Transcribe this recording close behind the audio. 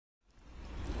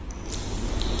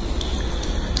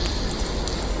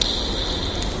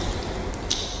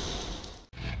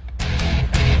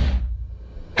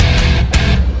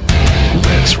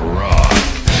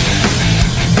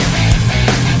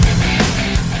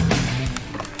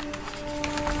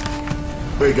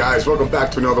Hey guys, welcome back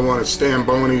to another one of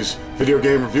Stanbony's video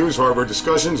game reviews, hardware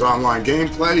discussions, online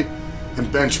gameplay, and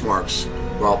benchmarks.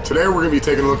 Well, today we're going to be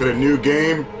taking a look at a new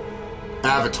game,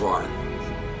 Avatar.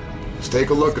 Let's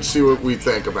take a look and see what we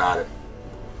think about it.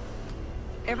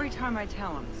 Every time I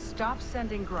tell him, stop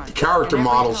sending grunts. The character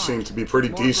models seem to be pretty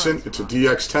decent. It's a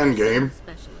DX10 game.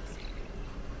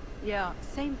 Yeah,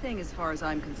 same thing as far as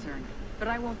I'm concerned. But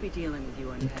I won't be dealing with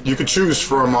you until You could choose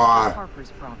from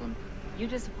Harper's problem. You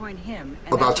disappoint him.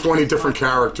 And about 20 different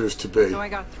characters to be. So I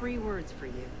got 3 words for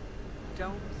you.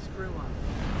 Don't screw up.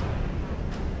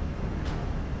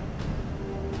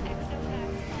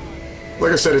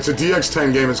 Like I said, it's a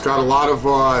DX10 game. It's got a lot of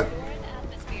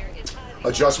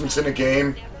adjustments in the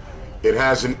game. It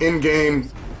has an in-game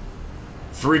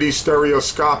 3D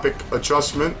stereoscopic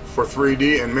adjustment for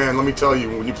 3D, and man, let me tell you,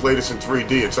 when you play this in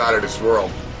 3D, it's out of this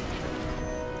world.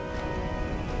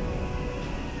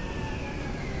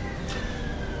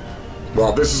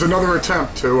 Well, this is another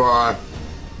attempt to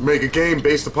make a game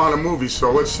based upon a movie, so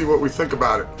let's see what we think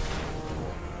about it.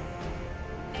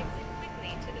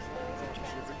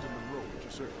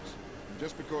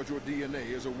 Just because your DNA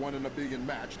is a 1 in a billion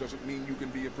match doesn't mean you can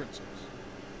be a princess.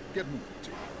 Get moving,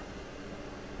 T.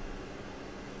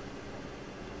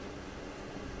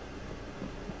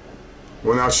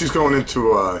 Well, now she's going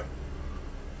into a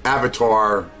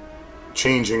avatar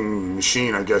changing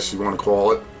machine, I guess you want to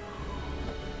call it.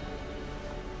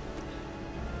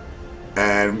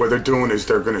 And what they're doing is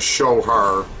they're going to show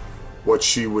her what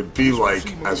she would be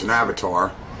like as an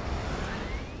avatar.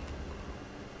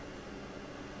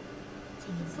 Take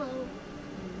it slow.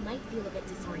 You might feel a bit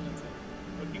disoriented.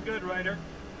 Looking good, Ryder.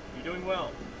 You're doing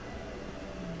well.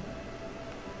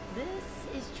 This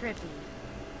is trippy.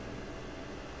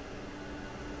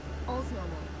 All's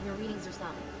normal. Your readings are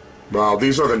solid. Well,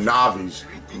 these are the Navis,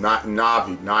 not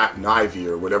Navi,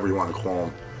 or whatever you want to call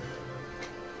them.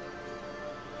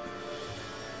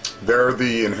 They're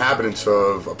the inhabitants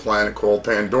of a planet called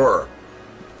Pandora.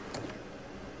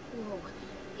 Whoa.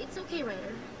 It's okay,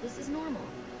 Ryder. This is normal.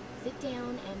 Sit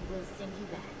down and we'll send you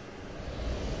back.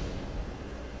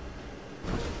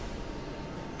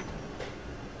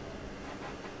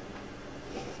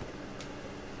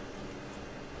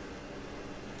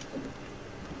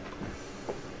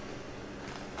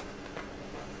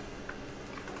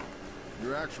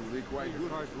 You're actually quite good. Your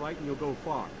car's right and you'll go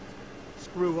far.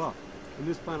 Screw up, and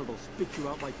this planet will spit you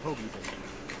out like pokey bait.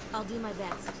 I'll do my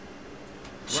best.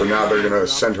 So now they're going to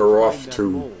send her off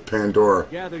to Pandora.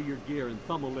 Gather your gear and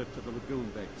thumb a lift to the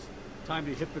lagoon base. Time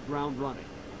to hit the ground running.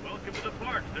 Welcome to the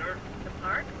park, sir. The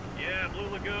park? Yeah, Blue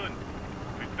Lagoon.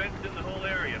 We fenced in the whole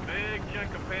area. Big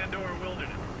chunk of Pandora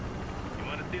wilderness. You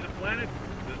want to see the planet?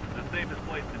 This is the safest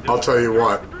place to do I'll tell you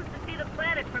what. Supposed to see the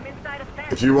planet from inside a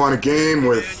fence. If you want a game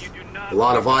with a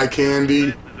lot of eye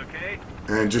candy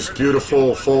and just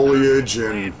beautiful foliage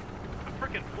and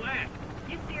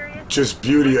You serious? just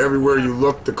beauty everywhere you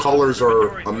look, the colors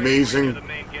are amazing.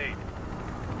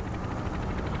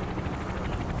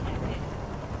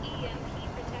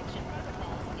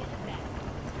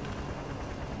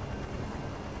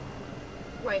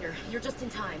 Ryder, you're just in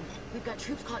time. We've got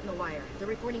troops caught in the wire. They're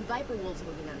reporting Viper Wolves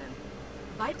moving on them.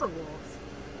 Viper Wolves?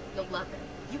 You'll love them.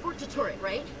 You've worked a turret,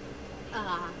 right?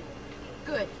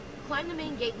 Good. Climb the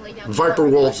main gate and lay down... Viper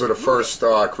wolves are the first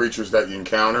creatures that you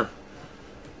encounter.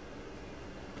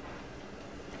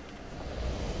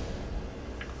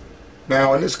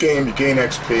 Now in this game you gain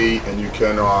XP and you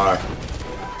can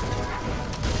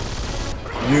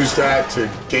use that to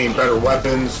gain better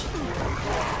weapons,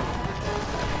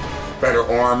 better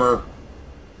armor.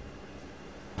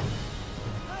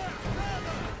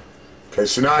 Okay,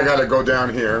 so now I gotta go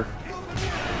down here.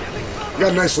 You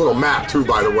got a nice little map too,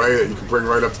 by the way, that you can bring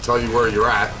right up to tell you where you're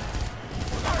at.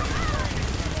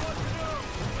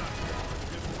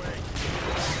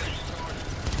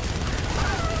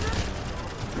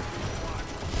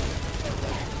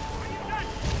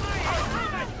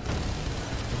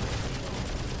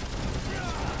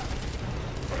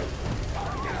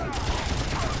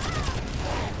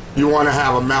 You want to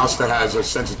have a mouse that has a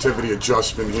sensitivity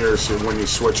adjustment here, so when you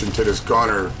switch into this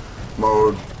gunner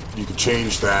mode, you can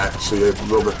change that so you have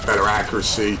a little bit better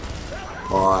accuracy.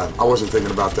 I wasn't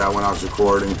thinking about that when I was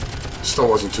recording. Still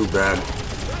wasn't too bad.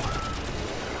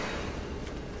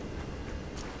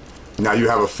 Now you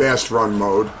have a fast run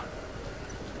mode.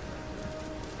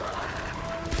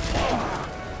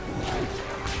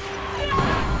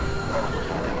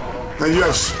 Now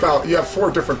you have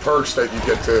 4 different perks that you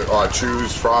get to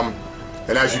choose from,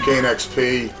 and as you gain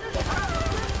XP,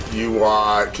 you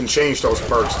can change those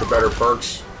perks to better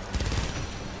perks.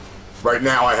 Right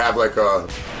now I have like a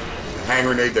hand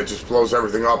grenade that just blows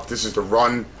everything up. This is the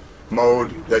run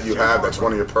mode that you have. That's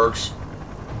one of your perks.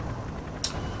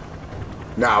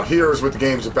 Now, here's what the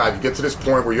game's about. You get to this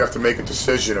point where you have to make a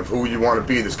decision of who you want to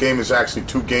be. This game is actually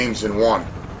 2 games in one.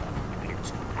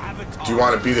 Do you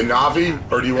want to be the Navi,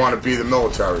 or do you want to be the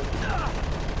military?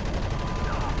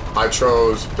 I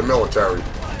chose the military.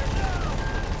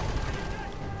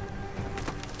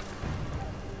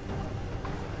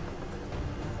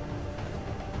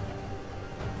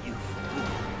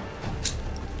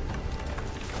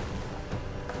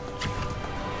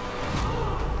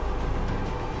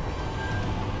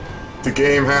 The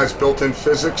game has built-in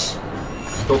physics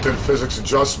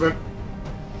adjustment.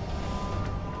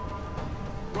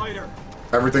 Ryder.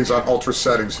 Everything's on ultra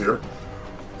settings here.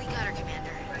 We got her,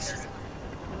 Commander.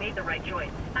 You made the right choice.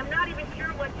 I'm not even sure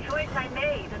what choice I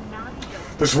made.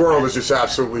 This world is just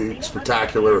absolutely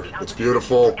spectacular. It's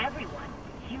beautiful. Everyone,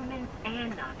 humans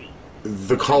and Navi.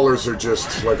 The colors are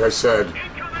just, like I said.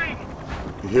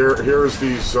 Here's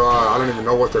these, I don't even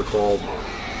know what they're called.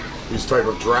 These type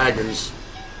of dragons.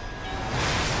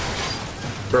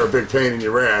 They're a big pain in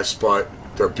your ass, but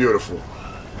they're beautiful.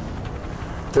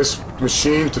 This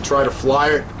machine, to try to fly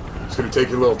it, it's going to take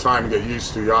you a little time to get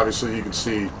used to. Obviously, you can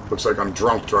see, looks like I'm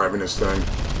drunk driving this thing.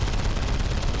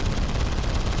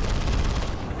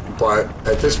 But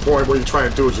at this point, what you're trying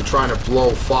to do is you're trying to blow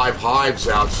 5 hives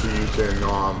out so you can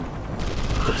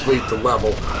complete the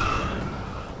level.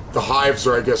 The hives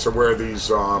are, I guess, are where these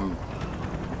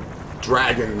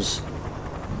dragons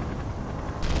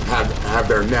have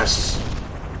their nests.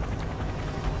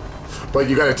 But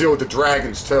you got to deal with the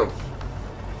dragons too.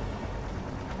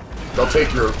 They'll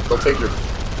take your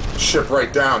ship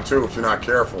right down too if you're not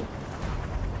careful.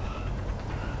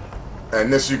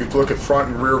 And this, you can look at front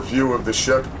and rear view of the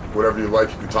ship, whatever you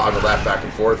like. You can toggle that back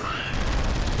and forth.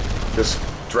 This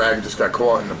dragon just got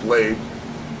caught in the blade.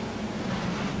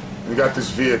 You got this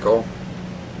vehicle.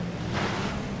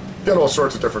 You got all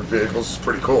sorts of different vehicles. It's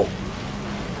pretty cool.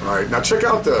 All right, now check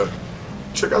out the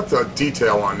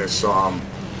detail on this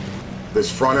this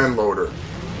front end loader,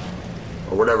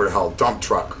 or whatever the hell, dump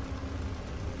truck.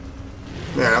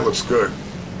 Man, that looks good.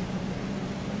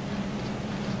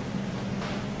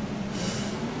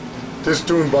 This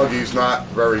dune buggy's not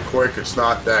very quick. It's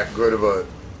not that good of a...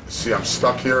 See, I'm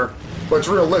stuck here. But it's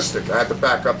realistic. I had to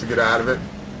back up to get out of it.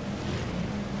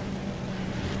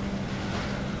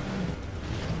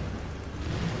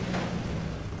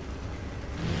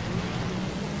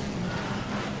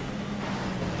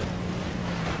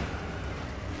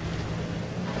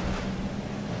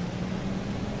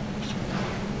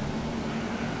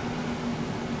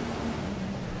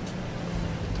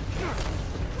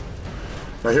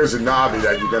 Now here's a Navi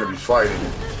that you're going to be fighting.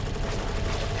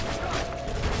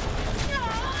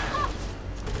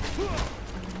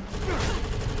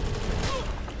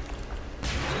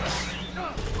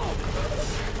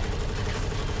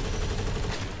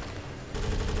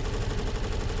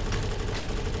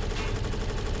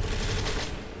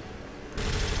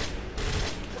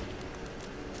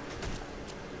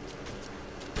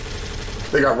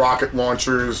 They got rocket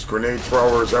launchers, grenade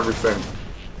throwers, everything.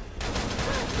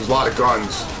 There's a lot of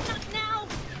guns.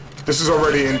 This is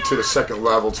already into the second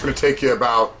level. It's going to take you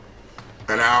about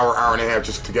an hour, hour and a half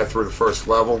just to get through the first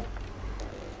level.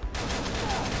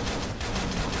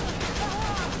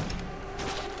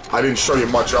 I didn't show you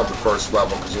much of the first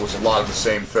level because it was a lot of the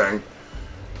same thing.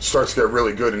 It starts to get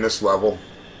really good in this level.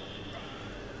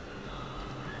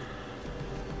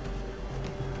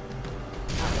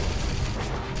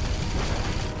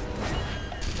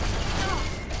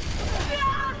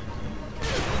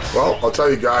 Well, I'll tell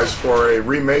you guys, for a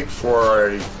remake, for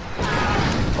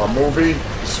a movie,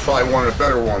 this is probably one of the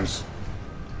better ones.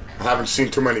 I haven't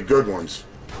seen too many good ones.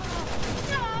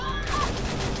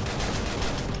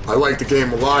 I like the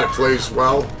game a lot. It plays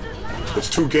well. It's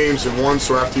 2 games in one,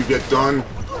 so after you get done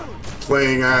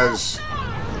playing as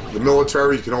the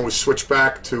military, you can always switch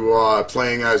back to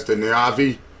playing as the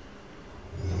Navi.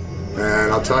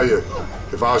 And I'll tell you,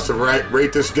 if I was to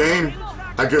rate this game,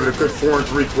 I give it a good 4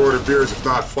 3/4 beers, if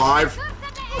not 5.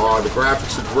 The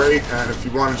graphics are great, and if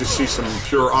you want to just see some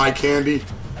pure eye candy,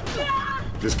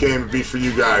 this game would be for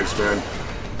you guys, man.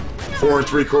 4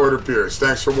 3/4 beers.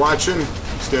 Thanks for watching.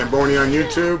 Stanbony on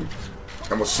YouTube,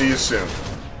 and we'll see you soon.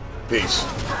 Peace.